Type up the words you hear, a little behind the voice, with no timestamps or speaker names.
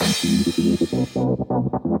You're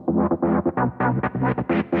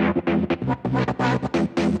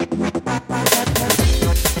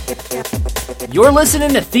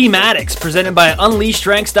listening to Thematics, presented by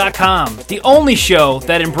UnleashStrengths.com, the only show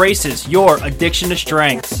that embraces your addiction to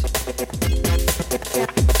strengths.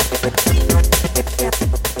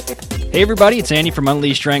 Hey everybody, it's Andy from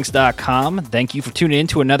UnleashStrengths.com. Thank you for tuning in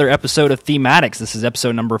to another episode of Thematics. This is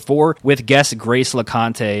episode number 4 with guest Grace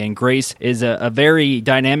LaConte. And Grace is a very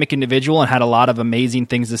dynamic individual and had a lot of amazing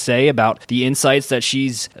things to say about the insights that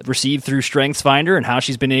she's received through StrengthsFinder and how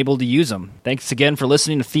she's been able to use them. Thanks again for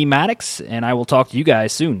listening to Thematics, and I will talk to you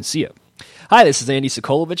guys soon. See ya. Hi, this is Andy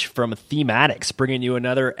Sokolovich from Thematics, bringing you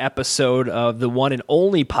another episode of the one and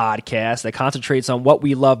only podcast that concentrates on what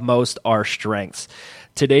we love most, our strengths.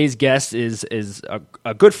 Today's guest is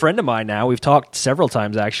a good friend of mine now. We've talked several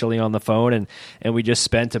times actually on the phone, and we just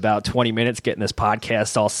spent about 20 minutes getting this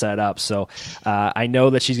podcast all set up. So I know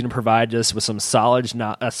that she's going to provide us with some solid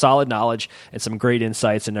knowledge and some great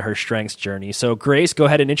insights into her strengths journey. So Grace, go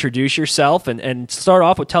ahead and introduce yourself and start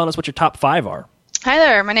off with telling us what your top 5 are. Hi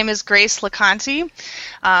there, my name is Grace LaConte.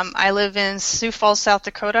 I live in Sioux Falls, South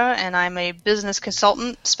Dakota, and I'm a business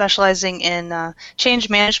consultant specializing in change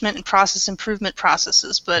management and process improvement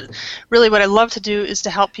processes. But really what I love to do is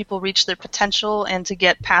to help people reach their potential and to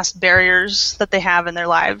get past barriers that they have in their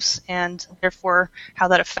lives, and therefore how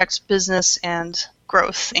that affects business and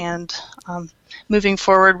growth and moving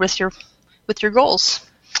forward with your goals.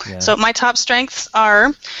 Yeah. So my top strengths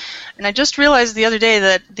are, and I just realized the other day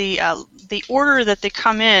that the order that they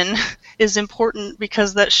come in is important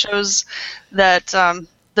because that shows that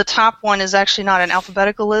the top one is actually not an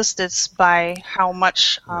alphabetical list. It's by how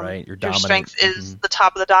much your strength is the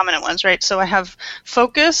top of the dominant ones, right? So I have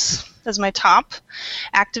focus as my top,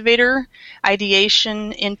 activator,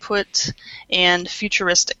 ideation, input, and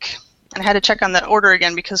futuristic. And I had to check on that order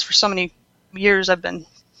again because for so many years I've been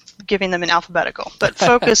giving them in alphabetical. But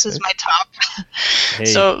focus is my top. Hey,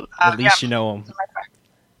 so at least you know them.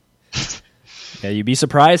 Yeah, you'd be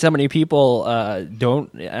surprised how many people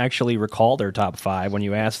don't actually recall their top 5 when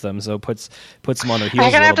you ask them. So puts them on their heels.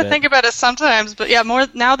 I'm gonna have to think about it sometimes, but yeah, more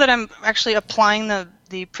now that I'm actually applying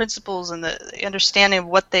the principles and the understanding of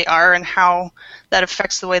what they are and how that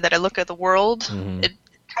affects the way that I look at the world. It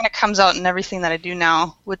kind of comes out in everything that I do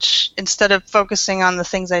now. Which instead of focusing on the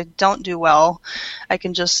things I don't do well, I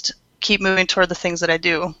can just keep moving toward the things that I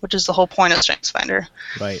do, which is the whole point of StrengthsFinder.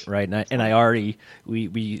 Right. And I already,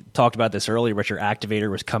 we talked about this earlier, but your activator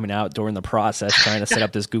was coming out during the process trying to set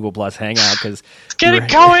up this Google Plus Hangout because get it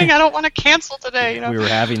going. I don't want to cancel today. We were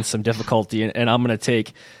having some difficulty, and I'm going to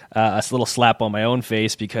take a little slap on my own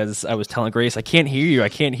face because I was telling Grace, I can't hear you.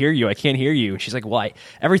 And she's like, why?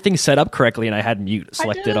 Everything's set up correctly, and I had mute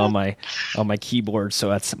selected on my keyboard, so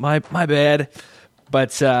that's my bad.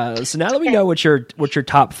 But so now that we know what your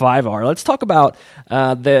top 5 are, let's talk about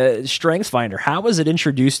the StrengthsFinder. How was it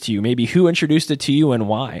introduced to you? Maybe who introduced it to you and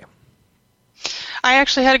why? I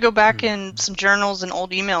actually had to go back in some journals and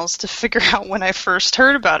old emails to figure out when I first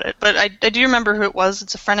heard about it. But I do remember who it was.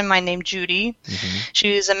 It's a friend of mine named Judy.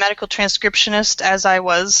 She's a medical transcriptionist, as I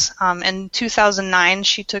was. In 2009,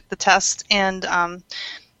 she took the test and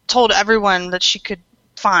told everyone that she could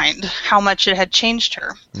find how much it had changed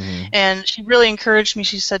her. And she really encouraged me.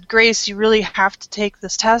 She said, Grace, you really have to take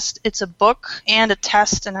this test. It's a book and a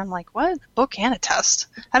test. And I'm like, what? A book and a test?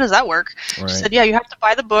 How does that work? Right. She said, yeah, you have to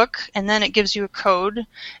buy the book and then it gives you a code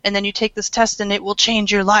and then you take this test and it will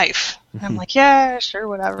change your life. And I'm like, yeah, sure,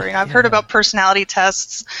 whatever. I've heard about personality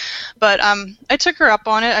tests, but I took her up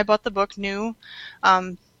on it. I bought the book new,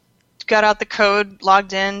 got out the code,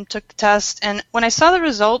 logged in, took the test. And when I saw the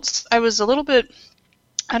results, I was a little bit,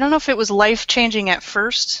 I don't know if it was life-changing at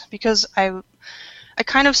first because I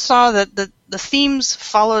kind of saw that the themes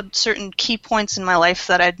followed certain key points in my life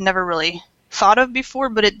that I'd never really thought of before,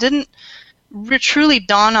 but it didn't truly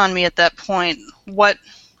dawn on me at that point what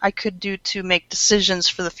I could do to make decisions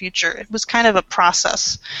for the future. It was kind of a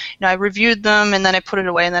process. I reviewed them and then I put it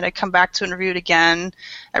away and then I'd come back to it and review it again.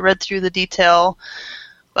 I read through the detail,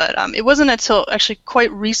 but it wasn't until actually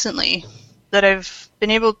quite recently that I've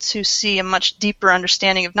been able to see a much deeper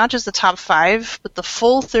understanding of not just the top 5, but the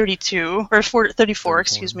full 34,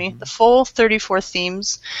 the full 34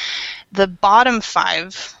 themes, the bottom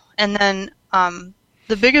 5, and then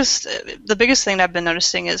the biggest thing that I've been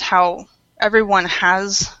noticing is how everyone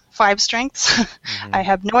has 5 strengths. I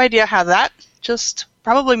have no idea how that just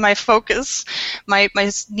probably my focus, my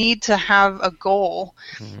need to have a goal.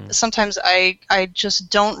 Sometimes I just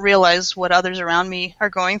don't realize what others around me are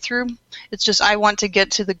going through. It's just I want to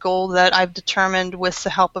get to the goal that I've determined with the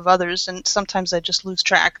help of others, and sometimes I just lose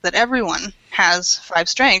track that everyone has 5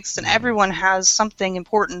 strengths and everyone has something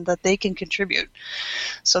important that they can contribute.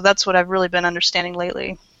 So that's what I've really been understanding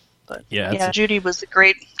lately. But yeah, Judy was a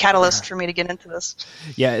great catalyst for me to get into this.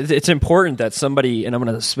 Yeah, it's important that somebody, and I'm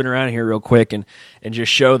going to spin around here real quick and just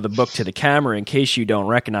show the book to the camera in case you don't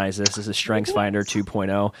recognize this. This is StrengthsFinder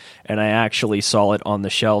 2.0, and I actually saw it on the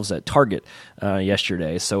shelves at Target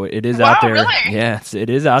yesterday. So it is out there. Really? Yeah, it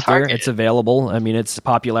is out Target. there. It's available. I mean, its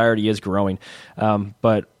popularity is growing.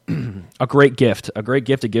 But a great gift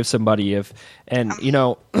to give somebody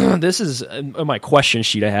this is my question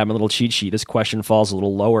sheet I have, my little cheat sheet. This question falls a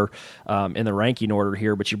little lower in the ranking order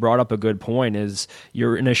here, but you brought up a good point. Is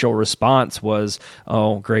your initial response was,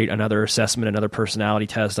 oh, great, another assessment, another personality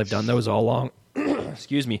test. I've done those all along.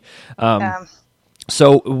 Excuse me.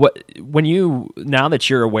 So now that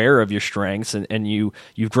you're aware of your strengths and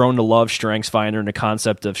you've grown to love StrengthsFinder and the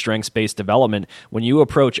concept of strengths-based development, when you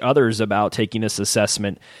approach others about taking this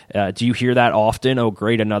assessment, do you hear that often? Oh,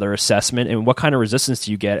 great, another assessment. And what kind of resistance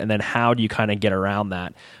do you get? And then how do you kind of get around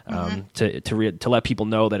that to let people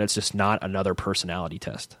know that it's just not another personality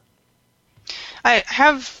test? I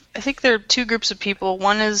think there are 2 groups of people.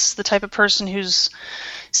 One is the type of person who's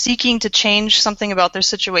seeking to change something about their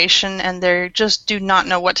situation, and they just do not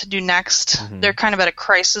know what to do next. They're kind of at a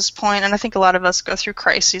crisis point, and I think a lot of us go through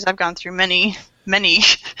crises. I've gone through many. Right.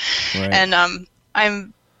 And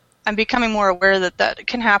I'm becoming more aware that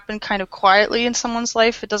can happen kind of quietly in someone's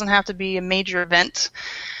life. It doesn't have to be a major event.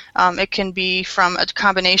 It can be from a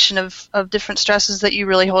combination of different stresses that you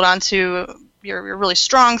really hold on to. You're really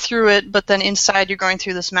strong through it, but then inside you're going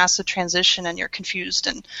through this massive transition and you're confused.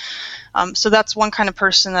 And so that's one kind of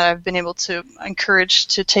person that I've been able to encourage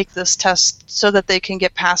to take this test so that they can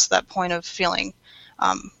get past that point of feeling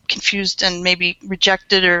confused and maybe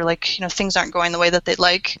rejected, or things aren't going the way that they'd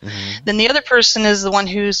like. Then the other person is the one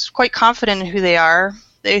who's quite confident in who they are.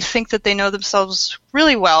 They think that they know themselves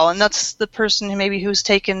really well, and that's the person who's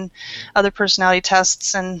taken other personality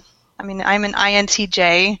tests. And I mean, I'm an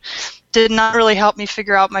INTJ. Did not really help me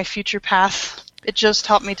figure out my future path. It just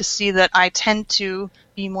helped me to see that I tend to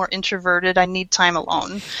be more introverted. I need time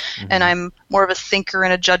alone, and I'm more of a thinker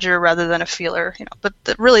and a judger rather than a feeler. But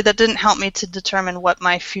that didn't help me to determine what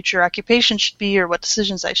my future occupation should be or what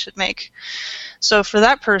decisions I should make. So for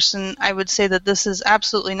that person, I would say that this is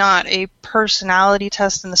absolutely not a personality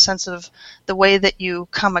test in the sense of the way that you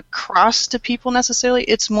come across to people necessarily.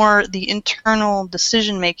 It's more the internal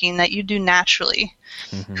decision making that you do naturally.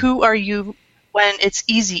 Who are you when it's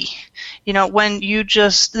easy? When you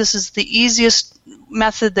this is the easiest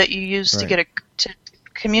method that you use to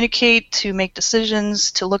communicate, to make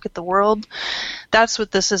decisions, to look at the world. That's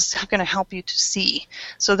what this is going to help you to see.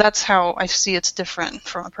 So that's how I see it's different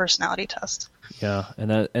from a personality test. Yeah, and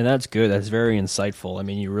that's good. That's very insightful. I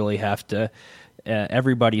mean, you really have to.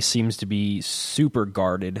 Everybody seems to be super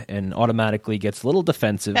guarded and automatically gets a little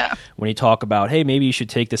defensive when you talk about, hey, maybe you should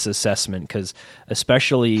take this assessment, because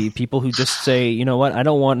especially people who just say, you know what, I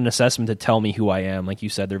don't want an assessment to tell me who I am. Like you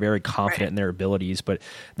said, they're very confident in their abilities, but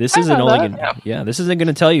this isn't this isn't going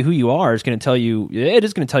to tell you who you are. It is going to tell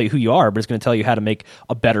you who you are, but it's going to tell you how to make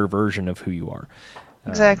a better version of who you are.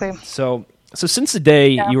 Exactly. So since the day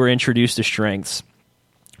you were introduced to strengths,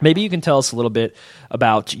 maybe you can tell us a little bit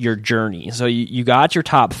about your journey. So you got your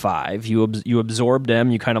top 5, you absorbed them,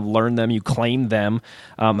 you kind of learned them, you claimed them.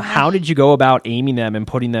 How did you go about aiming them and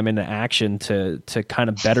putting them into action to kind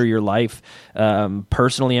of better your life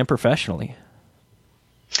personally and professionally?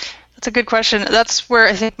 That's a good question. That's where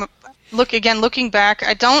I think, looking back,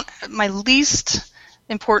 my least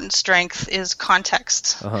important strength is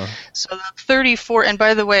context. So the 34, and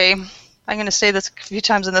by the way, I'm going to say this a few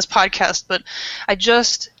times in this podcast, but I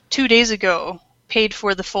just 2 days ago paid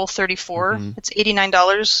for the full 34. It's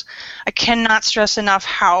 $89. I cannot stress enough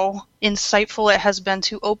how insightful it has been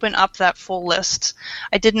to open up that full list.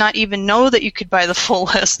 I did not even know that you could buy the full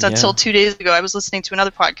list until 2 days ago. I was listening to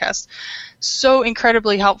another podcast. So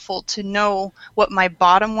incredibly helpful to know what my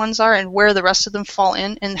bottom ones are and where the rest of them fall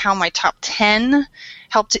in, and how my top 10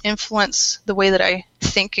 help to influence the way that I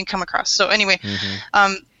think and come across. So anyway,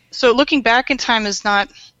 so looking back in time is not,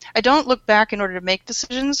 I don't look back in order to make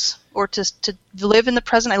decisions or to live in the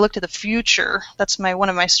present. I look to the future. That's one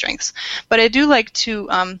of my strengths. But I do like to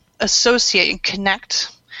associate and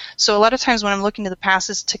connect. So a lot of times when I'm looking to the past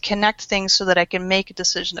is to connect things so that I can make a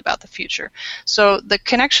decision about the future. So the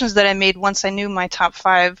connections that I made once I knew my top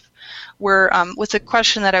 5 where with the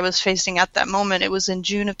question that I was facing at that moment, it was in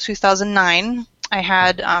June of 2009. I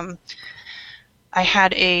had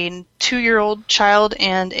a 2-year-old child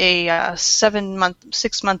and a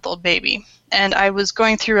 6-month-old baby, and I was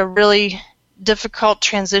going through a really difficult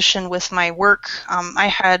transition with my work. I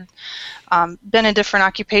had been in different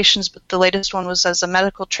occupations, but the latest one was as a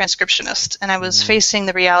medical transcriptionist, and I was facing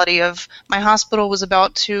the reality of my hospital was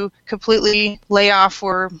about to completely lay off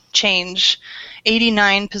or change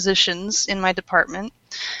 89 positions in my department.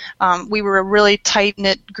 We were a really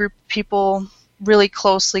tight-knit group of people, really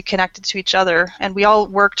closely connected to each other, and we all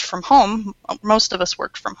worked from home. Most of us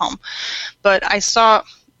worked from home, but I saw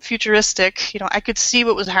futuristic, I could see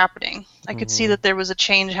what was happening. I could see that there was a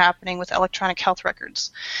change happening with electronic health records.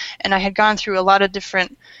 And I had gone through a lot of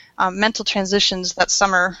different mental transitions that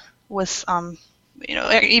summer with,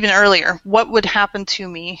 even earlier. What would happen to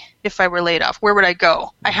me if I were laid off? Where would I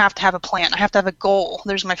go? I have to have a plan. I have to have a goal.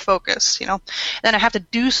 There's my focus, Then I have to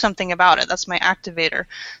do something about it. That's my activator.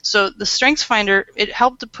 So the Strengths Finder, it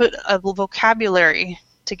helped to put a vocabulary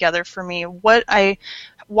together for me,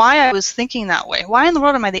 why I was thinking that way. Why in the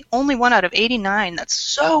world am I the only one out of 89 that's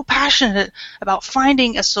so passionate about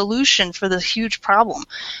finding a solution for this huge problem?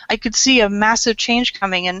 I could see a massive change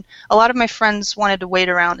coming, and a lot of my friends wanted to wait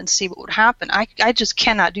around and see what would happen. I just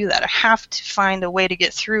cannot do that. I have to find a way to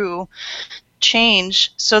get through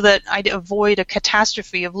change so that I'd avoid a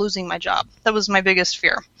catastrophe of losing my job. That was my biggest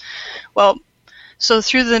fear. Well, so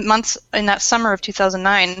through the months in that summer of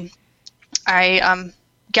 2009, I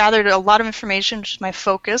gathered a lot of information, which is my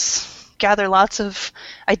focus, gathered lots of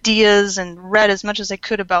ideas and read as much as I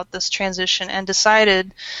could about this transition, and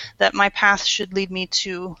decided that my path should lead me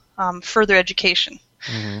to further education.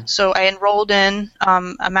 So I enrolled in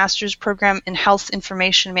a master's program in health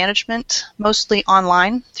information management, mostly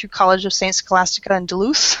online through College of St. Scholastica in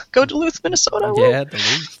Duluth. Go Duluth, Minnesota. Yeah,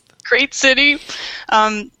 Duluth. Great city.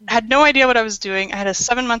 Had no idea what I was doing. I had a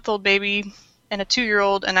 7-month-old baby and a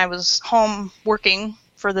 2-year-old, and I was home working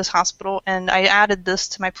for this hospital, and I added this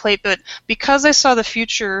to my plate. But because I saw the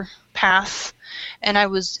future path and I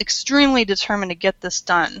was extremely determined to get this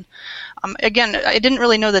done, again, I didn't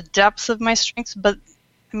really know the depth of my strengths, but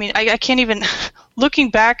I can't even,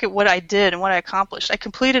 looking back at what I did and what I accomplished, I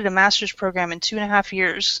completed a master's program in 2.5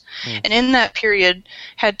 years, and in that period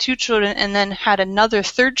had 2 children, and then had another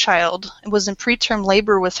 3rd child, and was in preterm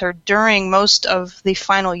labor with her during most of the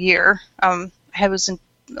final year. I was in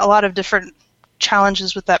a lot of different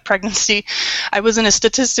challenges with that pregnancy. I was in a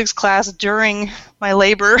statistics class during my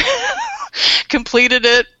labor, completed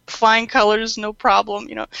it, flying colors, no problem.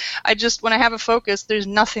 When I have a focus, there's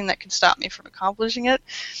nothing that can stop me from accomplishing it.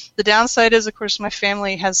 The downside is, of course, my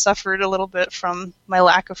family has suffered a little bit from my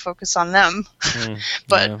lack of focus on them.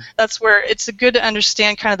 But that's where it's good to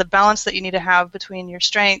understand kind of the balance that you need to have between your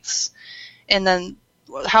strengths and then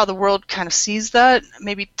how the world kind of sees that,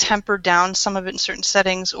 maybe temper down some of it in certain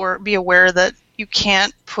settings, or be aware that you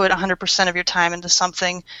can't put 100% of your time into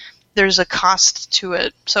something. There's a cost to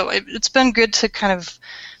it. So it's been good to kind of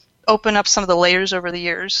open up some of the layers over the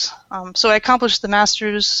years. So I accomplished the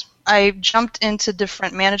master's. I jumped into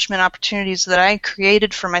different management opportunities that I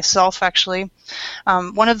created for myself, actually.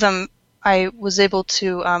 One of them, I was able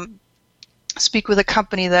to speak with a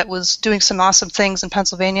company that was doing some awesome things in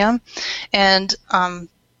Pennsylvania, and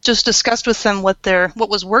just discussed with them what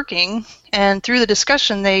was working. And through the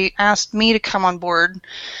discussion, they asked me to come on board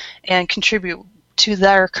and contribute to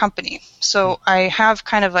their company. So I have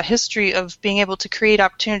kind of a history of being able to create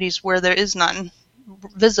opportunities where there is none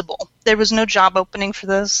visible. There was no job opening for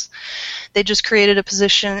this. They just created a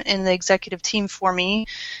position in the executive team for me,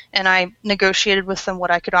 and I negotiated with them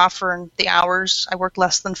what I could offer and the hours. I worked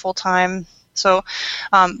less than full time. So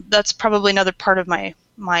that's probably another part of my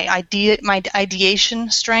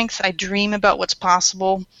ideation strength. I dream about what's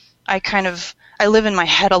possible. I live in my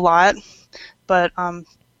head a lot, but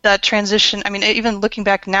that transition, even looking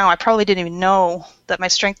back now, I probably didn't even know that my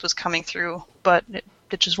strength was coming through, but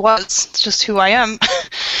it just was. It's just who I am.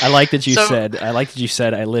 I like that you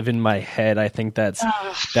said I live in my head. I think that's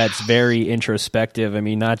very introspective.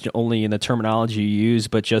 Not only in the terminology you use,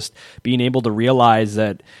 but just being able to realize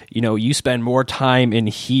that, you spend more time in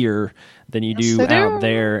here than you do out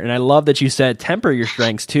there. And I love that you said temper your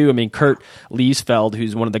strengths too. Kurt Liesfeld,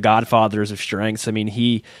 who's one of the godfathers of strengths,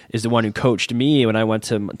 he is the one who coached me when I went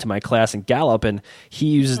to my class in Gallup, and he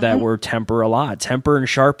uses that word temper a lot. Temper and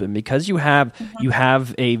sharpen, because you have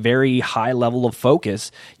a very high level of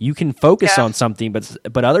focus. You can focus on something,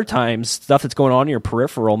 but other times stuff that's going on in your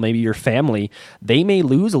peripheral, maybe your family, they may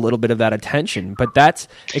lose a little bit of that attention. But that's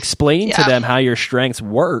explaining to them how your strengths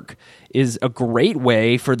work is a great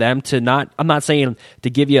way for them to not, I'm not saying to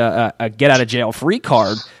give you a get out of jail free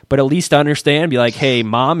card, but at least to understand, be like, hey,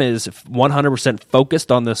 mom is 100%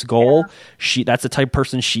 focused on this goal. That's the type of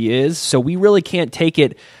person she is. So we really can't take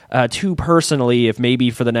it too personally if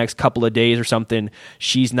maybe for the next couple of days or something,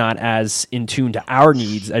 she's not as in tune to our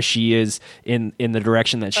needs as she is in the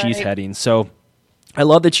direction that she's heading. So I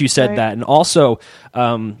love that you said that. And also,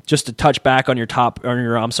 just to touch back on your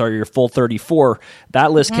full 34,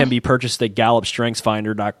 that list can be purchased at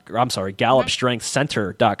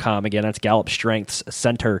GallupStrengthsCenter.com. Again, that's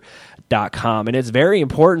GallupStrengthsCenter.com. And it's very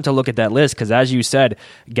important to look at that list because, as you said,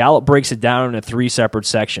 Gallup breaks it down into 3 separate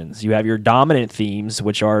sections. You have your dominant themes,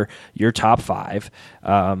 which are your top 5.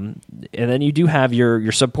 And then you do have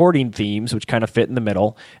your supporting themes, which kind of fit in the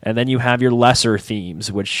middle. And then you have your lesser themes,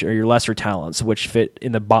 which are your lesser talents, which fit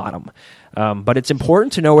in the bottom. But it's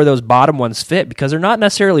important to know where those bottom ones fit because they're not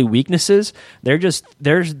necessarily weaknesses.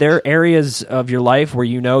 They're areas of your life where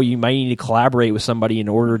you might need to collaborate with somebody in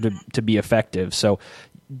order to be effective. So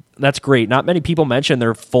that's great. Not many people mention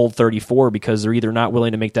their full 34 because they're either not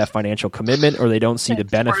willing to make that financial commitment or they don't see the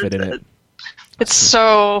benefit in it. It's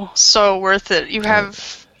so worth it. You have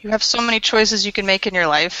so many choices you can make in your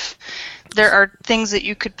life. There are things that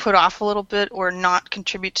you could put off a little bit or not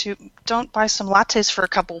contribute to. Don't buy some lattes for a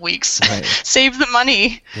couple weeks. Right. Save the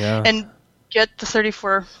money and get the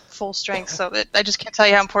 34 full strength. So I just can't tell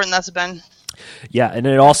you how important that's been. Yeah, and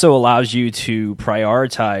it also allows you to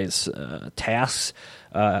prioritize tasks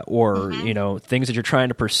or things that you're trying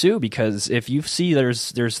to pursue, because if you see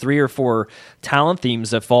there's 3 or 4 talent themes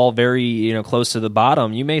that fall very close to the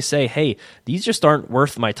bottom, you may say, hey, these just aren't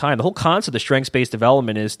worth my time. The whole concept of strengths-based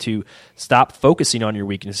development is to stop focusing on your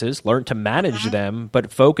weaknesses, learn to manage them,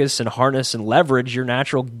 but focus and harness and leverage your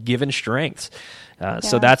natural given strengths.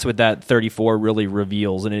 So that's what that 34 really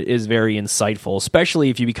reveals, and it is very insightful, especially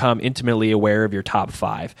if you become intimately aware of your top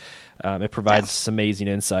 5. It provides some amazing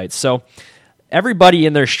insights. So everybody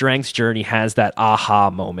in their strengths journey has that aha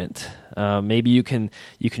moment. Maybe you can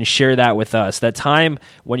share that with us. That time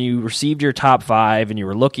when you received your top 5 and you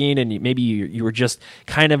were looking and maybe you were just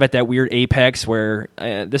kind of at that weird apex where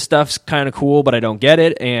this stuff's kind of cool, but I don't get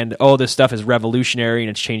it. And, this stuff is revolutionary and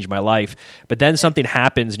it's changed my life. But then something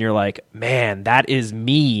happens and you're like, man, that is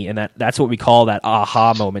me. And that's what we call that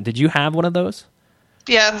aha moment. Did you have one of those?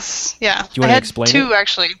 Yes. Yeah. Do you want to explain 2,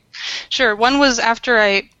 actually. Sure. One was after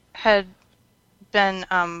I had been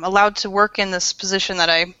allowed to work in this position that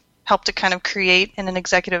I helped to kind of create in an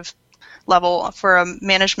executive level for a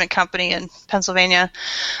management company in Pennsylvania.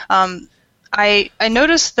 I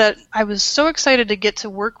noticed that I was so excited to get to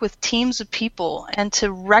work with teams of people and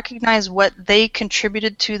to recognize what they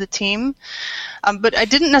contributed to the team. But I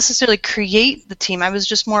didn't necessarily create the team. I was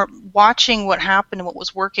just more watching what happened and what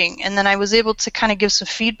was working. And then I was able to kind of give some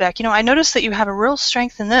feedback. I noticed that you have a real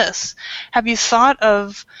strength in this. Have you thought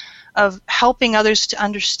of helping others to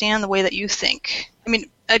understand the way that you think? I mean,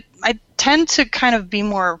 I tend to kind of be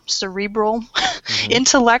more cerebral.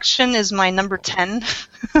 Intellection is my number 10.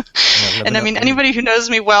 And I mean, anybody who knows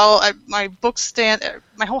me well, my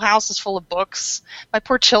whole house is full of books. My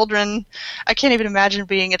poor children, I can't even imagine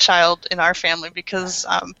being a child in our family because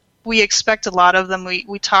we expect a lot of them.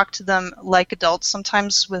 We talk to them like adults,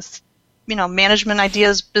 sometimes with, management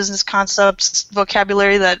ideas, business concepts,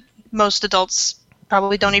 vocabulary that most adults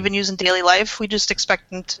probably don't even use in daily life. We just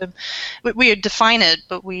expect them to, we define it,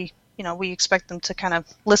 but we expect them to kind of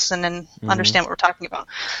listen and understand what we're talking about.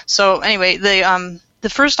 So anyway, the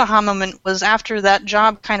first aha moment was after that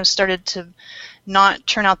job kind of started to not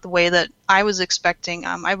turn out the way that I was expecting.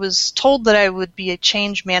 I was told that I would be a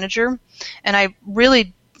change manager, and I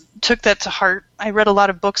really took that to heart. I read a lot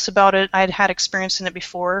of books about it. I had experience in it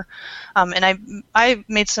before, and I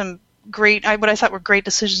made some what I thought were great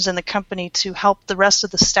decisions in the company to help the rest of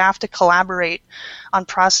the staff to collaborate on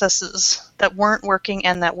processes that weren't working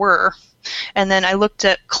and that were. And then I looked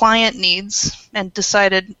at client needs and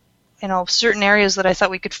decided, certain areas that I thought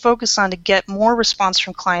we could focus on to get more response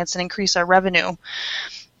from clients and increase our revenue.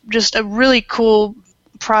 Just a really cool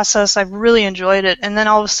process. I really enjoyed it. And then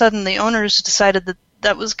all of a sudden the owners decided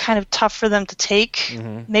that was kind of tough for them to take.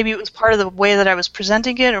 Maybe it was part of the way that I was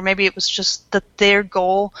presenting it, or maybe it was just that their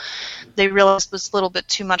goal, they realized was a little bit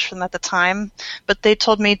too much for them at the time. But they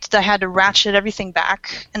told me that I had to ratchet everything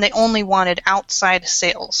back, and they only wanted outside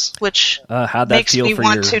sales, which how'd that makes feel me for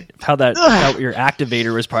want your, to. How your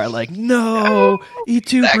activator was probably like, no,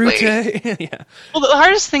 E2 brute. Yeah. Well, the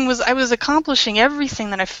hardest thing was I was accomplishing everything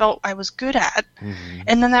that I felt I was good at,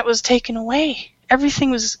 and then that was taken away.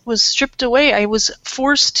 everything was stripped away. I was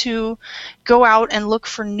forced to go out and look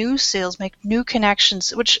for new sales, make new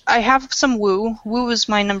connections, which I have some woo. Woo is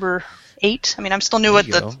my number 8. I mean, I'm still new at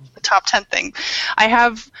the top 10 thing. I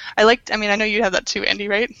know you have that too, Andy,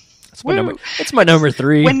 right? It's my number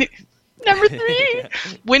 3. Number 3,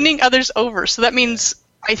 winning others over. So that means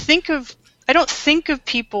I don't think of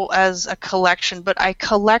people as a collection, but I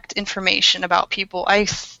collect information about people. I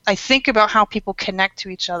think about how people connect to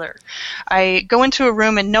each other. I go into a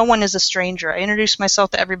room and no one is a stranger. I introduce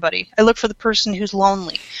myself to everybody. I look for the person who's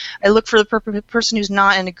lonely. I look for the person who's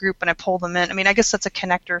not in a group and I pull them in. I mean, I guess that's a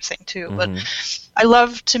connector thing too. Mm-hmm. But I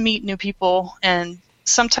love to meet new people, and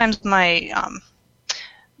sometimes my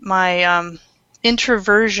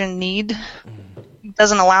introversion need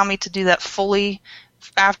doesn't allow me to do that fully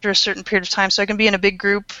after a certain period of time, so I can be in a big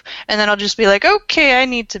group and then I'll just be like, okay, I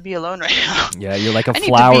need to be alone right now. Yeah, you're like a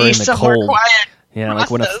flower in the cold. Yeah, like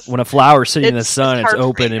when a flower's sitting in the sun, it's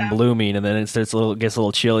open and blooming, and then it gets a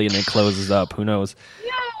little chilly and then closes up. Who knows?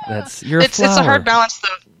 Yeah, it's a hard balance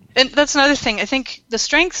though, and that's another thing. I think the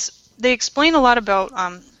strengths, they explain a lot about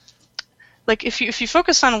like if you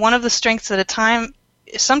focus on one of the strengths at a time,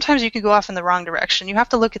 sometimes you can go off in the wrong direction. You have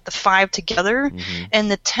to look at the 5 together,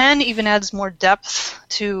 and the 10 even adds more depth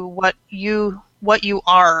to what you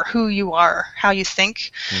are, who you are, how you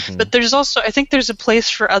think. But there's also, I think there's a place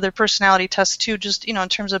for other personality tests too, just, in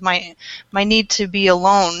terms of my need to be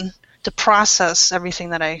alone to process everything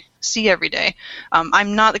that I see every day.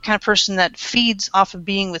 I'm not the kind of person that feeds off of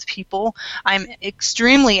being with people. I'm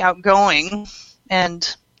extremely outgoing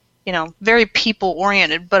and very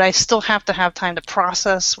people-oriented, but I still have to have time to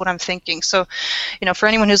process what I'm thinking. So, for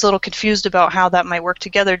anyone who's a little confused about how that might work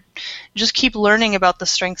together, just keep learning about the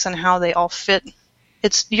strengths and how they all fit.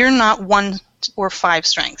 You're not 1 or 5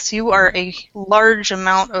 strengths. You are a large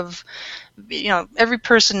amount of, every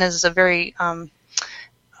person is a very,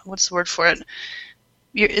 what's the word for it?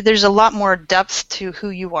 There's a lot more depth to who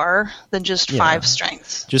you are than just 5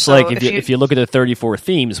 strengths. Just so like if you look at the 34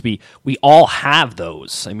 themes, we all have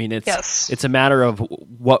those. I mean, it's a matter of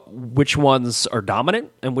which ones are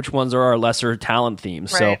dominant and which ones are our lesser talent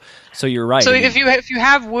themes. Right. So you're right. So if you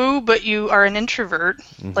have woo, but you are an introvert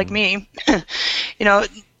like me,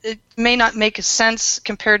 it may not make sense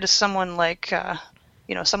compared to someone like.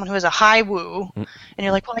 Someone who has a high woo, and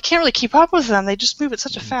you're like, well, I can't really keep up with them. They just move at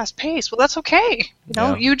such a fast pace. Well, that's okay.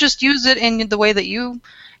 You just use it in the way that you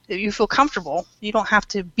feel comfortable. You don't have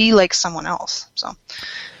to be like someone else. So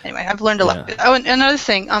anyway, I've learned a lot. Oh, and another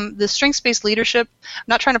thing, the strengths-based leadership, I'm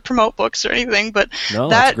not trying to promote books or anything, but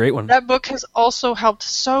that's a great one. That book has also helped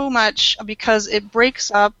so much because it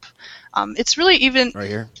breaks up. It's really even, right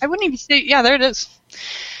here. I wouldn't even say, there it is.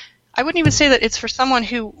 I wouldn't even say that it's for someone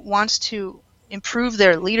who wants to improve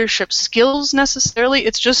their leadership skills necessarily.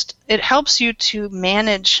 It's just, it helps you to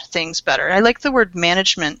manage things better. I like the word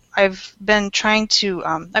management. I've been trying to,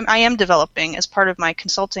 I am developing as part of my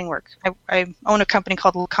consulting work. I own a company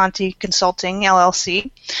called LaConte Consulting, LLC.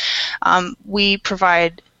 We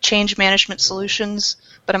provide change management solutions,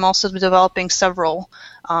 but I'm also developing several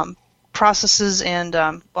processes and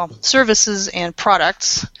services and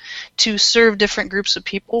products to serve different groups of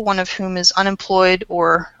people, one of whom is unemployed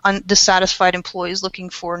or dissatisfied employees looking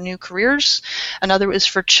for new careers. Another is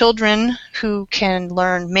for children who can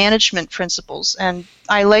learn management principles. And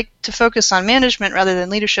I like to focus on management rather than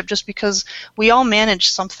leadership just because we all manage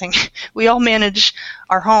something. We all manage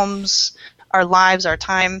our homes, our lives, our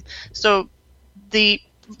time. So the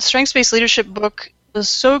Strengths-Based Leadership book was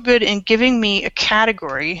so good in giving me a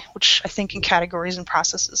category, which I think in categories and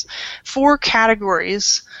processes, 4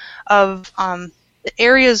 categories of the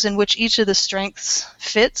areas in which each of the strengths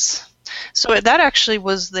fits. So that actually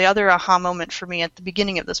was the other aha moment for me at the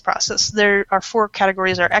beginning of this process. There are 4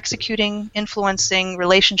 categories: are executing, influencing,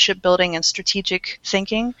 relationship building, and strategic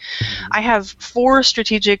thinking. I have 4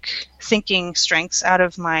 strategic thinking strengths out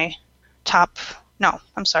of my top. No,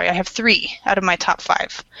 I'm sorry. I have 3 out of my top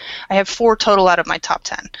 5. I have 4 total out of my top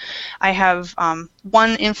 10. I have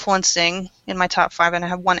 1 influencing in my top 5, and I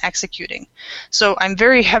have 1 executing. So I'm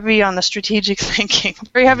very heavy on the strategic thinking,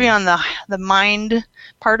 very heavy on the mind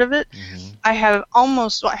part of it. I have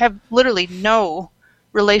literally no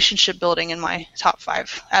relationship building in my top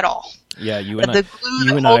 5 at all. Yeah, you and the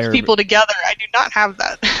glue that holds people together, I do not have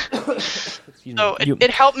that. So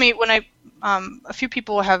it helped me when a few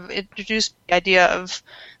people have introduced the idea of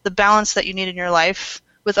the balance that you need in your life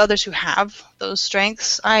with others who have those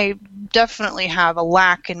strengths. I definitely have a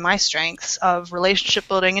lack in my strengths of relationship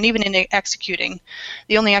building and even in executing.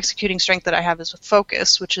 The only executing strength that I have is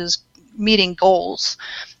focus, which is meeting goals.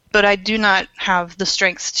 but I do not have the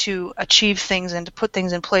strength to achieve things and to put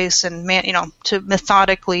things in place and to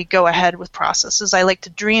methodically go ahead with processes. I like to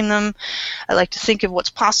dream them. I like to think of what's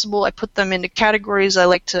possible. I put them into categories. I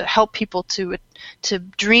like to help people to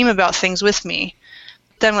dream about things with me.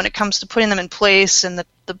 Then when it comes to putting them in place and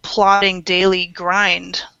the plodding daily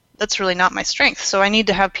grind, that's really not my strength. So I need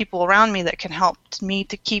to have people around me that can help me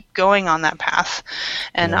to keep going on that path.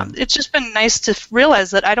 And it's just been nice to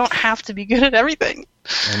realize that I don't have to be good at everything.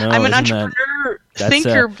 I'm an entrepreneur,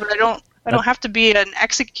 thinker, but I don't have to be an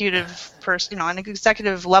executive person, an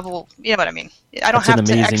executive level. You know what I mean? I don't have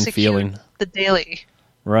to execute the daily.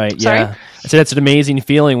 Right. Sorry? Yeah. I said it's an amazing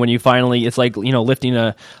feeling when you finally. It's like lifting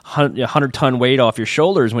a 100-ton weight off your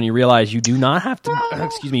shoulders when you realize you do not have to.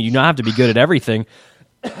 You do not have to be good at everything.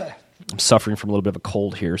 I'm suffering from a little bit of a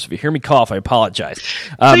cold here, so if you hear me cough, I apologize.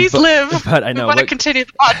 Please live. But I know. We want to continue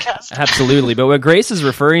the podcast. Absolutely. But what Grace is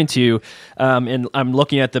referring to, and I'm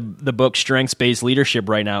looking at the book Strengths-Based Leadership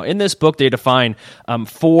right now. In this book, they define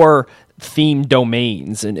 4 theme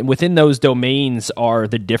domains, and within those domains are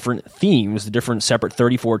the different themes, the different separate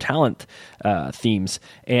 34 talent themes.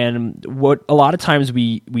 And what a lot of times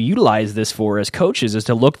we utilize this for as coaches is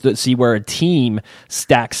to look to see where a team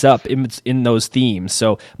stacks up in those themes.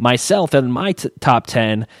 So myself and my top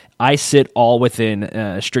 10, I sit all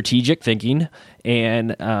within strategic thinking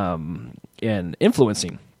and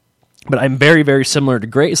influencing. But I'm very, very similar to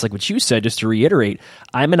Grace, like what you said, just to reiterate.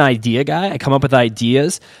 I'm an idea guy. I come up with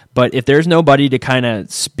ideas, but if there's nobody to kind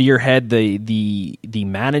of spearhead the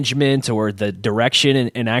management or the direction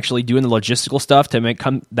and actually doing the logistical stuff to make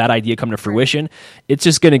that idea come to fruition, it's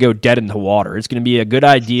just going to go dead in the water. It's going to be a good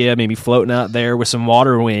idea, maybe floating out there with some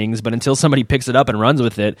water wings, but until somebody picks it up and runs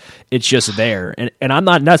with it, it's just there. And I'm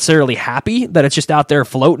not necessarily happy that it's just out there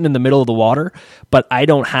floating in the middle of the water, but I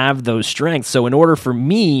don't have those strengths. So in order for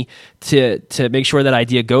me to make sure that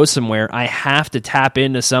idea goes somewhere, I have to tap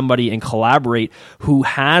into somebody and collaborate who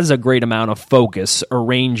has a great amount of focus,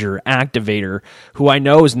 arranger, activator, who I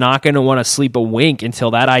know is not going to want to sleep a wink until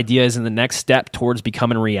that idea is in the next step towards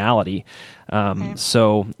becoming reality.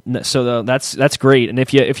 So that's great. And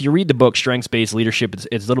if you read the book Strengths Based Leadership,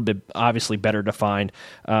 it's a little bit obviously better defined.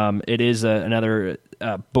 It is another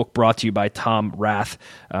book brought to you by Tom Rath,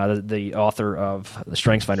 the author of the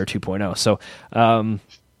Strengths Finder 2.0. So.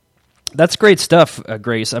 That's great stuff,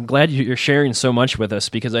 Grace. I'm glad you're sharing so much with us,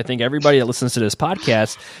 because I think everybody that listens to this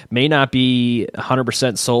podcast may not be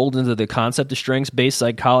 100% sold into the concept of strengths-based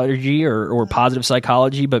psychology or positive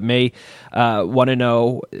psychology, but may want to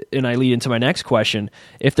know, and I lead into my next question,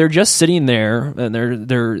 if they're just sitting there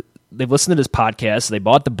and they've listened to this podcast, they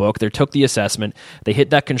bought the book, they took the assessment, they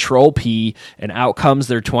hit that Control P, and out comes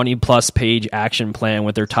their 20-plus page action plan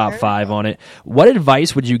with their top 5 on it. What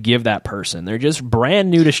advice would you give that person? They're just brand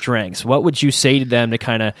new to strengths. What would you say to them to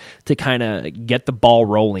kind of get the ball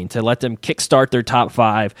rolling, to let them kickstart their top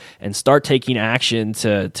 5 and start taking action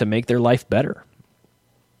to make their life better?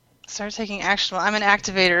 Start taking action. Well, I'm an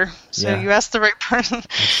activator, so you asked the right person.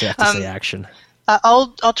 You have to say action.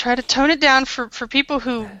 I'll try to tone it down for people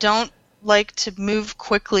who don't like to move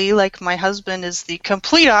quickly. Like my husband is the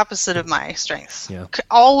complete opposite of my strengths. Yeah.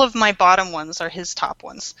 All of my bottom ones are his top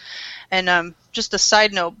ones. And just a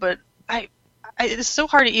side note, but it's so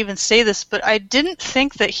hard to even say this, but I didn't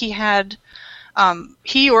think that he had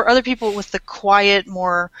he or other people with the quiet,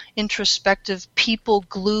 more introspective people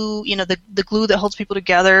glue, the glue that holds people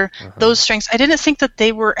together, those strengths. I didn't think that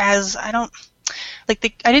they were as I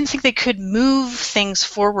didn't think they could move things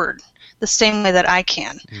forward the same way that I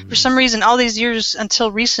can. Mm-hmm. For some reason, all these years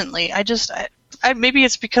until recently, I maybe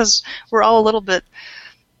it's because we're all a little bit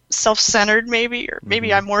self-centered, or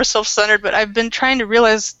maybe I'm more self-centered, but I've been trying to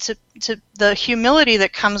realize to the humility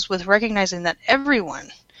that comes with recognizing that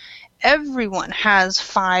everyone has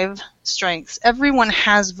 5 strengths. Everyone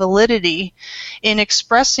has validity in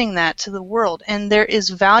expressing that to the world, and there is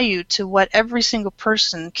value to what every single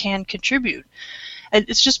person can contribute.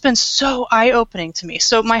 It's just been so eye-opening to me.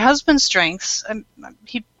 So my husband's strengths,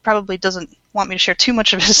 he probably doesn't want me to share too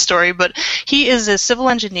much of his story, but he is a civil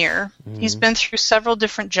engineer. Mm-hmm. He's been through several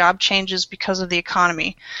different job changes because of the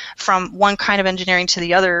economy, from one kind of engineering to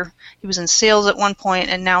the other. He was in sales at one point,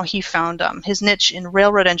 and now he found his niche in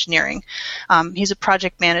railroad engineering. He's a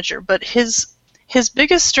project manager, but his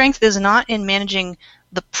biggest strength is not in managing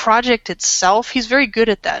the project itself. He's very good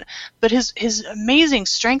at that, but his amazing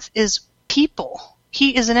strength is people.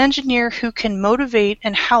 He is an engineer who can motivate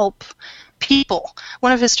and help people.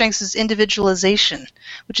 One of his strengths is individualization,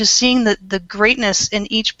 which is seeing the greatness in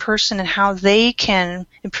each person and how they can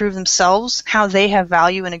improve themselves, how they have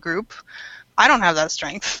value in a group. I don't have that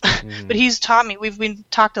strength. But he's taught me. We've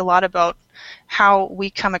talked a lot about how we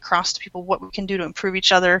come across to people, what we can do to improve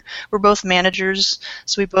each other. We're both managers,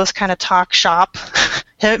 so we both kind of talk shop.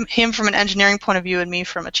 him from an engineering point of view and me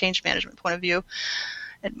from a change management point of view.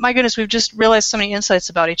 And my goodness, we've just realized so many insights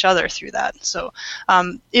about each other through that. So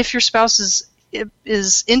if your spouse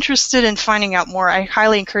is interested in finding out more, I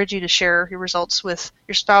highly encourage you to share your results with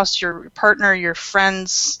your spouse, your partner, your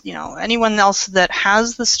friends, anyone else that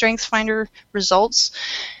has the Strength Finder results.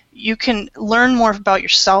 You can learn more about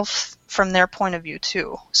yourself from their point of view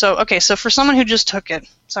too. So for someone who just took it,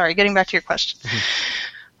 sorry, getting back to your question,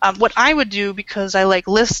 what I would do, because I like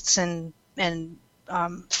lists and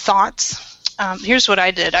thoughts. Here's what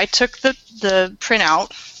I did. I took the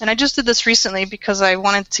printout, and I just did this recently because I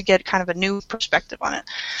wanted to get kind of a new perspective on it.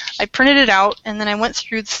 I printed it out, and then I went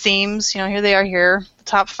through the themes. Here they are here, the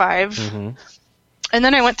top 5. And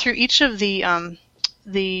then I went through each of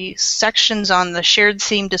the sections on the shared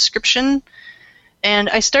theme description, and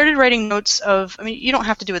I started writing notes of, you don't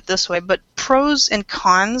have to do it this way, but pros and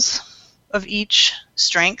cons of each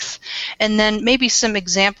strength, and then maybe some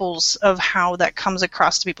examples of how that comes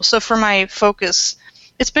across to people. So for my focus,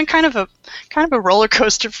 it's been kind of a roller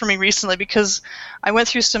coaster for me recently, because I went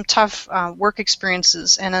through some tough work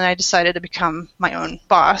experiences, and then I decided to become my own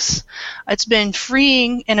boss. It's been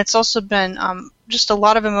freeing, and it's also been just a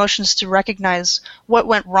lot of emotions to recognize what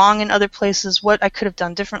went wrong in other places, what I could have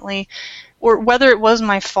done differently, or whether it was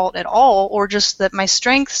my fault at all, or just that my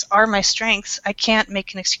strengths are my strengths. I can't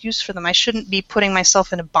make an excuse for them. I shouldn't be putting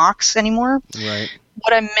myself in a box anymore. Right.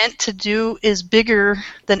 What I'm meant to do is bigger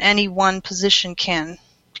than any one position can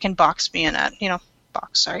box me in at.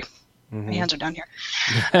 Box, sorry. My hands are down here.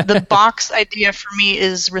 The box idea for me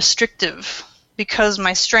is restrictive, because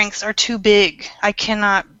my strengths are too big. I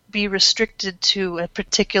cannot be restricted to a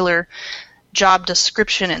particular job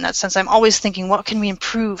description in that sense. I'm always thinking, what can we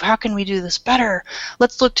improve? How can we do this better?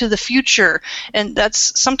 Let's look to the future. And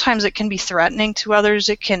sometimes it can be threatening to others.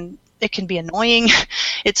 It can be annoying.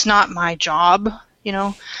 It's not my job,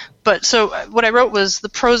 But so what I wrote was the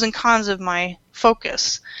pros and cons of my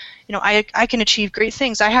focus. I can achieve great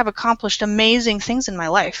things. I have accomplished amazing things in my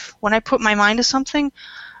life. When I put my mind to something,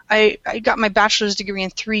 I got my bachelor's degree in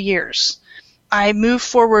 3 years. I moved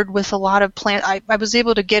forward with a lot of plans. I was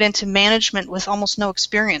able to get into management with almost no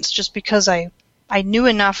experience, just because I knew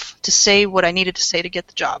enough to say what I needed to say to get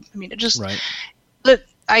the job. It just, right. But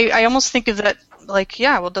I almost think of that like,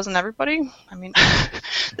 doesn't everybody?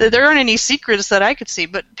 There aren't any secrets that I could see,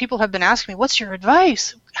 but people have been asking me, what's your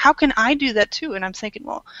advice? How can I do that too? And I'm thinking,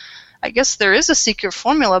 well, I guess there is a secret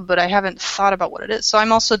formula, but I haven't thought about what it is. So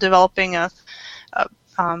I'm also developing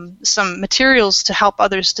some materials to help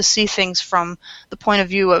others to see things from the point of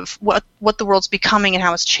view of what the world's becoming and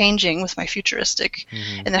how it's changing with my futuristic,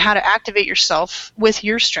 and then how to activate yourself with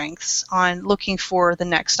your strengths on looking for the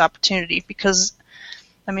next opportunity. Because,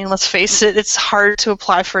 let's face it, it's hard to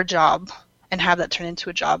apply for a job and have that turn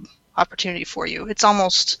into a job opportunity for you. It's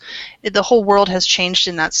almost, the whole world has changed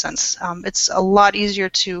in that sense. It's a lot easier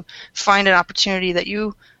to find an opportunity that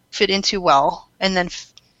you fit into well, and then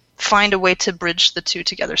find a way to bridge the two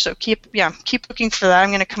together. So keep looking for that. I'm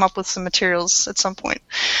going to come up with some materials at some point.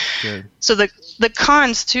 Good. So the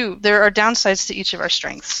cons too, there are downsides to each of our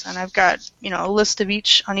strengths, and I've got a list of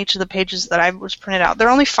each on each of the pages that I was printed out. There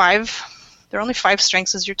are only 5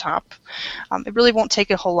 strengths as your top. It really won't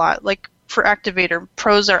take a whole lot. Like for activator,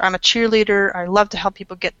 pros are I'm a cheerleader. I love to help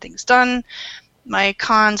people get things done. My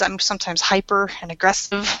cons, I'm sometimes hyper and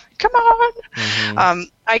aggressive. Come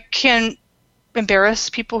on. I can embarrass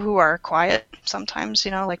people who are quiet sometimes,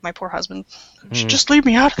 like my poor husband. Just leave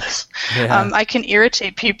me out of this. Yeah. I can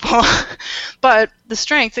irritate people. But the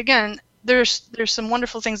strength, again, there's some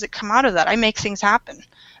wonderful things that come out of that. I make things happen.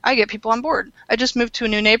 I get people on board. I just moved to a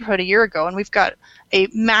new neighborhood a year ago, and we've got a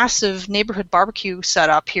massive neighborhood barbecue set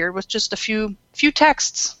up here with just a few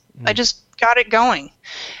texts. I just got it going.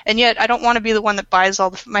 And yet I don't want to be the one that buys all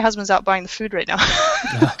the my husband's out buying the food right now.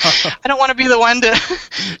 I don't want to be the one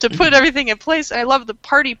to put everything in place. I love the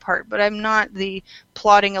party part, but I'm not the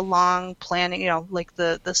plodding along, planning, like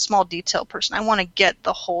the small detail person. I want to get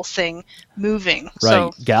the whole thing moving.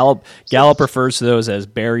 Right. So, Gallup refers to those as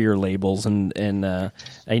barrier labels, and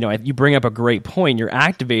you bring up a great point. Your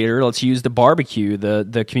activator, let's use the barbecue,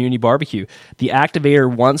 the community barbecue. The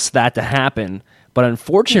activator wants that to happen. But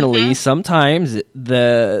unfortunately, sometimes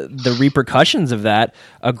the repercussions of that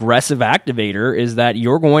aggressive activator is that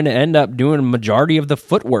you're going to end up doing a majority of the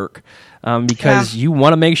footwork. because you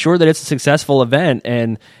want to make sure that it's a successful event,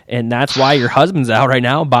 and that's why your husband's out right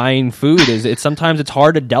now buying food. Sometimes it's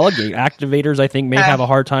hard to delegate. Activators, I think, may have a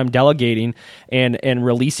hard time delegating and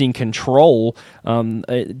releasing control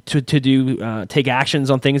to take actions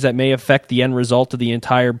on things that may affect the end result of the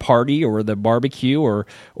entire party or the barbecue or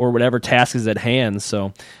whatever task is at hand.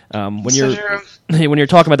 So when you're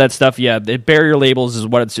talking about that stuff, the barrier labels is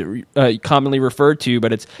what it's commonly referred to,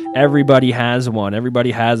 but it's everybody has one.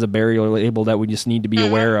 Everybody has a barrier label that we just need to be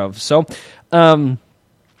aware of. So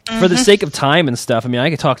for the sake of time and stuff, I mean, I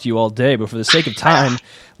could talk to you all day, but for the sake of time,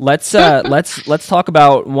 let's talk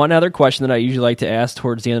about one other question that I usually like to ask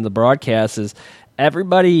towards the end of the broadcast. Is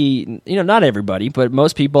everybody, not everybody, but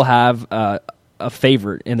most people have a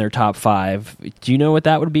favorite in their top 5. Do you know what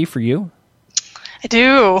that would be for you? I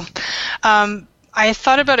do. I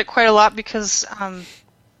thought about it quite a lot because,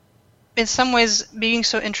 in some ways, being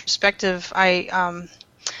so introspective, I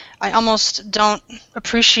almost don't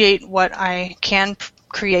appreciate what I can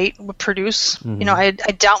create, produce. Mm-hmm.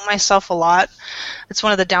 I doubt myself a lot. It's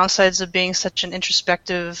one of the downsides of being such an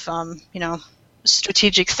introspective,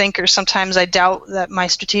 strategic thinker. Sometimes I doubt that my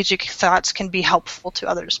strategic thoughts can be helpful to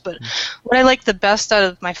others. But what I like the best out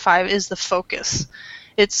of my 5 is the focus.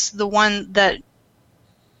 It's the one that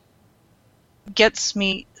gets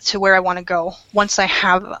me to where I want to go once I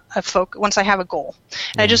have a goal.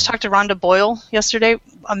 And I just talked to Rhonda Boyle yesterday.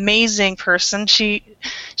 Amazing person. She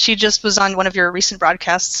just was on one of your recent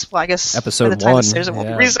broadcasts. Well, I guess episode 1.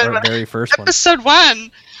 Our very first one. Episode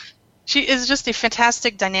 1. She is just a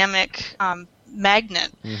fantastic, dynamic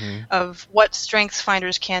magnet of what strengths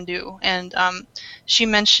finders can do. And she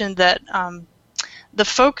mentioned that the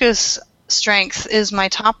focus strength is my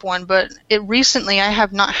top one, but recently I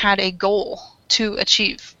have not had a goal to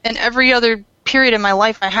achieve. And every other period in my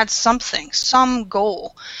life I had some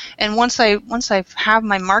goal. And once I have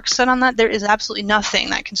my mark set on that, there is absolutely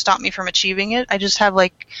nothing that can stop me from achieving it. I just have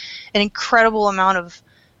like an incredible amount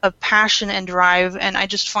of passion and drive, and I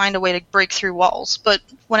just find a way to break through walls. But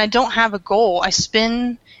when I don't have a goal, I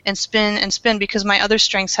spin and spin and spin because my other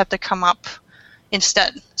strengths have to come up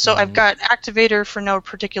instead. So I've got activator for no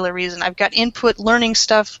particular reason. I've got input, learning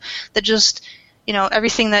stuff that just,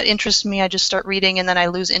 everything that interests me, I just start reading and then I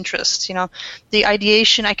lose interest. The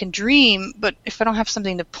ideation, I can dream, but if I don't have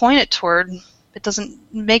something to point it toward, it doesn't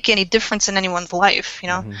make any difference in anyone's life,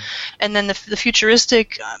 And then the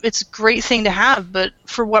futuristic, it's a great thing to have, but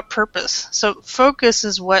for what purpose? So focus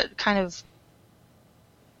is what kind of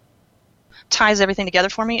ties everything together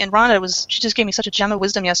for me. And Rhonda she just gave me such a gem of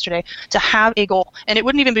wisdom yesterday to have a goal. And it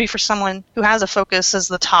wouldn't even be for someone who has a focus as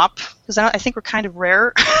the top, because I think we're kind of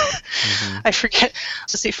rare. I forget.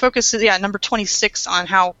 So see, focus is, number 26 on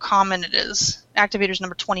how common it is. Activator's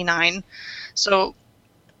number 29. So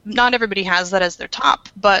not everybody has that as their top,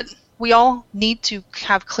 but we all need to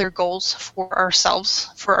have clear goals for ourselves,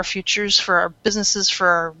 for our futures, for our businesses,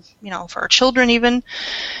 for our children even.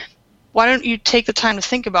 Why don't you take the time to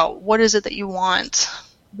think about what is it that you want,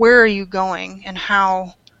 where are you going, and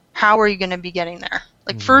how are you going to be getting there?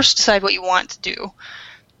 First decide what you want to do,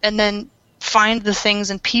 and then find the things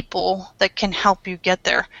and people that can help you get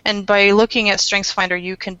there. And by looking at StrengthsFinder,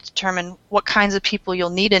 you can determine what kinds of people you'll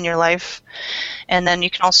need in your life. And then you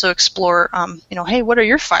can also explore, hey, what are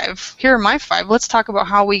your 5? Here are my 5. Let's talk about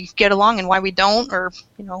how we get along and why we don't, or,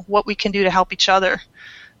 what we can do to help each other.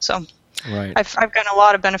 So right. I've gotten a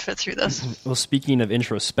lot of benefit through this. Well, speaking of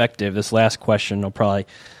introspective, this last question will probably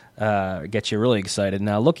get you really excited.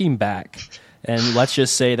 Now, looking back, and let's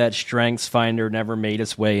just say that StrengthsFinder never made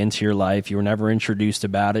its way into your life. You were never introduced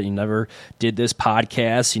about it. You never did this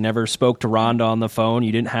podcast. You never spoke to Rhonda on the phone.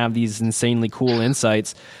 You didn't have these insanely cool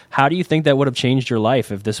insights. How do you think that would have changed your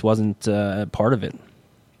life if this wasn't part of it?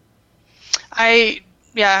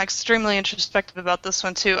 Extremely introspective about this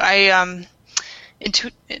one too. In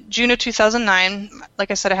June of 2009,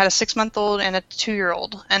 like I said, I had a 6-month-old and a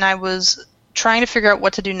 2-year-old, and I was trying to figure out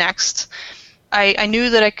what to do next. I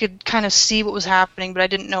knew that I could kind of see what was happening, but I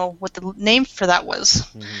didn't know what the name for that was.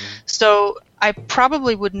 So I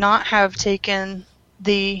probably would not have taken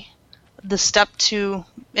the step to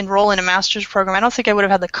enroll in a master's program. I don't think I would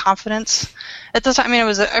have had the confidence at the time. I mean, I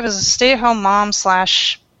was a stay-at-home mom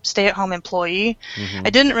 / stay-at-home employee. I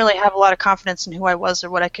didn't really have a lot of confidence in who I was or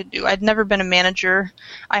what I could do. I'd never been a manager.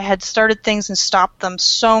 I had started things and stopped them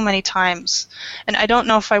so many times, and I don't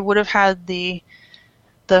know if I would have had the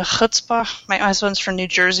chutzpah. My husband's from New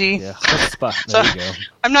Jersey. Yeah, chutzpah. There you go.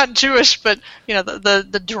 I'm not Jewish, but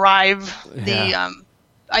the drive. Yeah.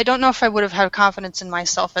 I don't know if I would have had confidence in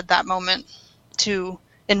myself at that moment to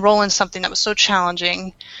enroll in something that was so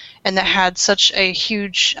challenging and that had such a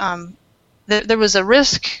huge there was a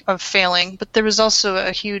risk of failing, but there was also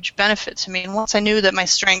a huge benefit to me. And once I knew that my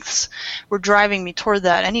strengths were driving me toward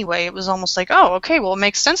that anyway, it was almost like, oh, okay, well, it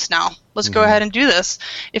makes sense now. Let's go ahead and do this.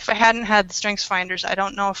 If I hadn't had the Strengths Finders, I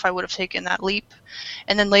don't know if I would have taken that leap.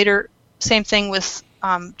 And then later, same thing with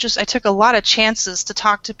I took a lot of chances to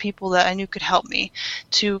talk to people that I knew could help me,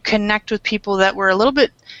 to connect with people that were a little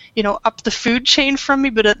bit, up the food chain from me,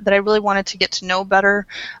 but that I really wanted to get to know better.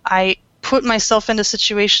 I put myself into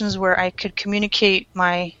situations where I could communicate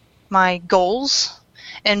my goals,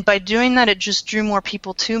 and by doing that, it just drew more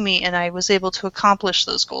people to me, and I was able to accomplish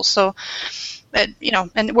those goals. So,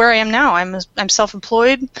 and where I am now, I'm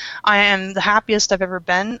self-employed. I am the happiest I've ever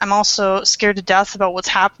been. I'm also scared to death about what's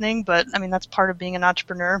happening, but I mean that's part of being an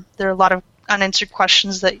entrepreneur. There are a lot of unanswered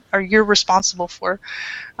questions that you're responsible for,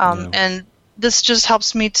 and this just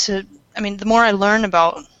helps me to. I mean, the more I learn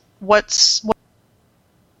about what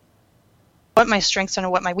my strengths are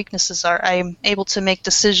and what my weaknesses are, I'm able to make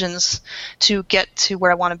decisions to get to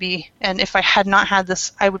where I want to be. And if I had not had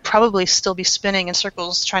this, I would probably still be spinning in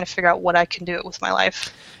circles trying to figure out what I can do with my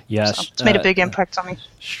life. Yes. So it's made a big impact on me.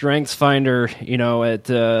 Strengths Finder, at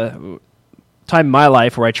time in my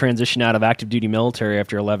life where I transitioned out of active duty military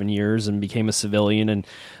after 11 years and became a civilian, and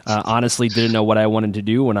honestly didn't know what I wanted to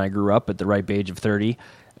do when I grew up at the ripe age of 30.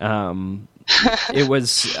 I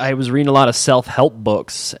was reading a lot of self-help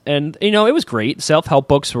books, and it was great. Self-help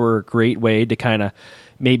books were a great way to kind of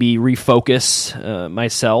maybe refocus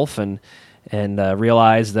myself and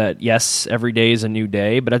realize that yes, every day is a new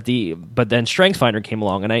day. But then StrengthsFinder came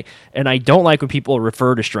along, and I don't like when people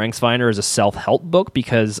refer to StrengthsFinder as a self-help book,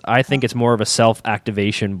 because I think it's more of a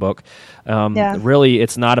self-activation book. Really,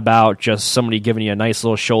 it's not about just somebody giving you a nice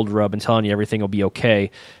little shoulder rub and telling you everything will be okay.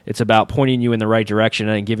 It's about pointing you in the right direction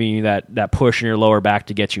and giving you that push in your lower back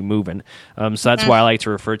to get you moving. So that's why I like to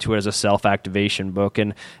refer to it as a self-activation book.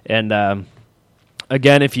 And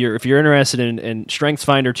again, if you're interested in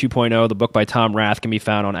StrengthsFinder 2.0, the book by Tom Rath can be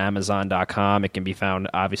found on Amazon.com. It can be found,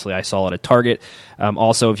 obviously, I saw it at Target.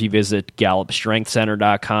 Also, if you visit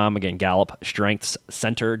GallupStrengthCenter.com, again,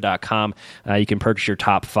 GallupStrengthCenter.com, you can purchase your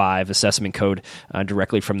top 5 assessment code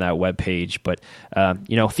directly from that webpage. But,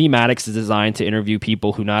 Thematics is designed to interview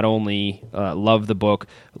people who not only love the book,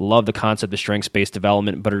 love the concept of strengths-based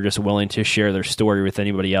development, but are just willing to share their story with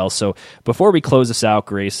anybody else. So before we close this out,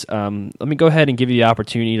 Grace, let me go ahead and give you the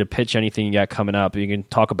opportunity to pitch anything you got coming up. You can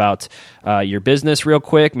talk about your business real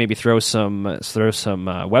quick, maybe throw some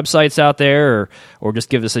websites out there, or just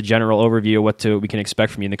give us a general overview of what we can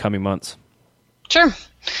expect from you in the coming months. Sure.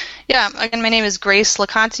 Yeah. Again, my name is Grace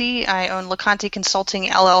LaConte. I own LaConte Consulting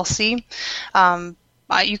LLC.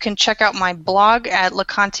 You can check out my blog at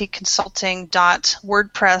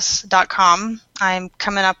laconteconsulting.wordpress.com. I'm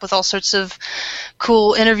coming up with all sorts of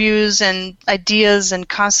cool interviews and ideas and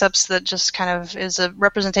concepts that just kind of is a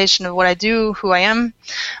representation of what I do, who I am.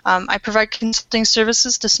 I provide consulting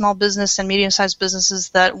services to small business and medium-sized businesses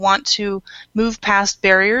that want to move past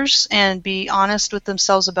barriers and be honest with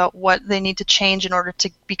themselves about what they need to change in order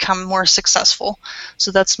to become more successful.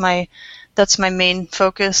 So that's my main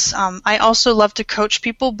focus. I also love to coach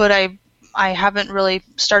people, but I haven't really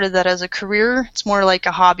started that as a career. It's more like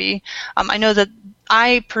a hobby. I know that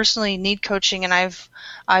I personally need coaching, and I've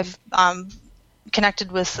connected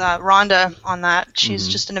with Rhonda on that. She's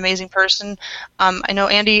just an amazing person. I know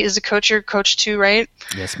Andy is a coach too, right?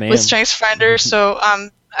 Yes, ma'am. With StrengthsFinder. So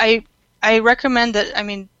I recommend that. I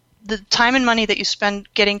mean, the time and money that you spend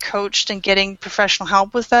getting coached and getting professional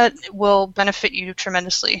help with that will benefit you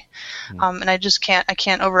tremendously. And I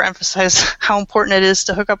can't overemphasize how important it is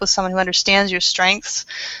to hook up with someone who understands your strengths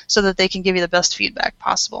so that they can give you the best feedback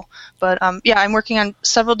possible. But I'm working on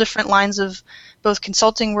several different lines of both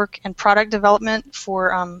consulting work and product development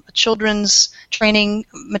for children's training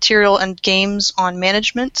material and games on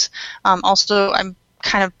management. Also, I'm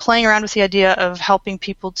kind of playing around with the idea of helping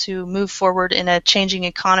people to move forward in a changing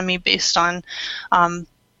economy based on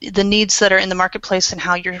the needs that are in the marketplace and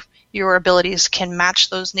how your abilities can match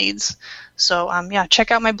those needs. So check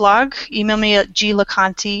out my blog. Email me at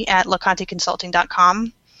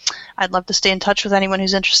glaconte@laconteconsulting.com. I'd love to stay in touch with anyone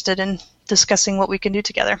who's interested in discussing what we can do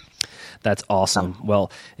together. That's awesome.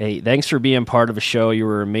 Well, hey, thanks for being part of a show. You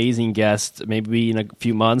were an amazing guest. Maybe in a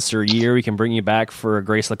few months or a year, we can bring you back for a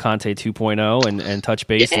Grace LaConte 2.0 and touch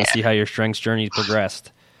base and see how your strengths journey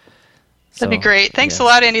progressed. That'd be great. Thanks a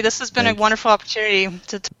lot, Andy. This has been a wonderful opportunity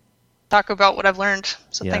to talk about what I've learned.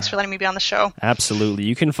 So thanks for letting me be on the show. Absolutely.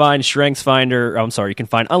 You can find you can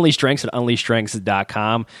find Unleashed Strengths at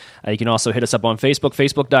unleashedstrengths.com. You can also hit us up on Facebook,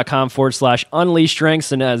 facebook.com/Unleashed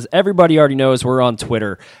Strengths. And as everybody already knows, we're on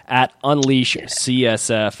Twitter at Unleash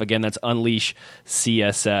CSF. Again, that's Unleash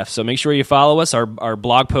CSF. So make sure you follow us. Our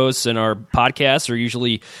blog posts and our podcasts are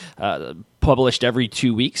usually published every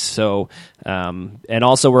 2 weeks. So, and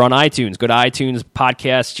also we're on iTunes. Go to iTunes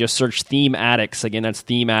podcast, just search Theme Addicts. Again, that's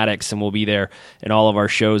Theme Addicts, and we'll be there. And all of our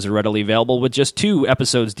shows are readily available with just 2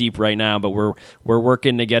 episodes deep right now, but we're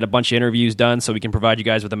working to get a bunch of interviews done so we can provide you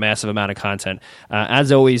guys with a massive amount of content.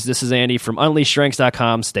 As always, this is Andy from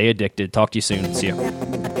UnleashedStrengths.com. Stay addicted. Talk to you soon. See you.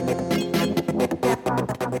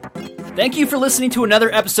 Thank you for listening to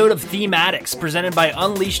another episode of Thematics, presented by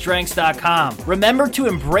UnleashedStrengths.com. Remember to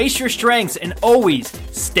embrace your strengths and always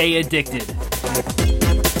stay addicted.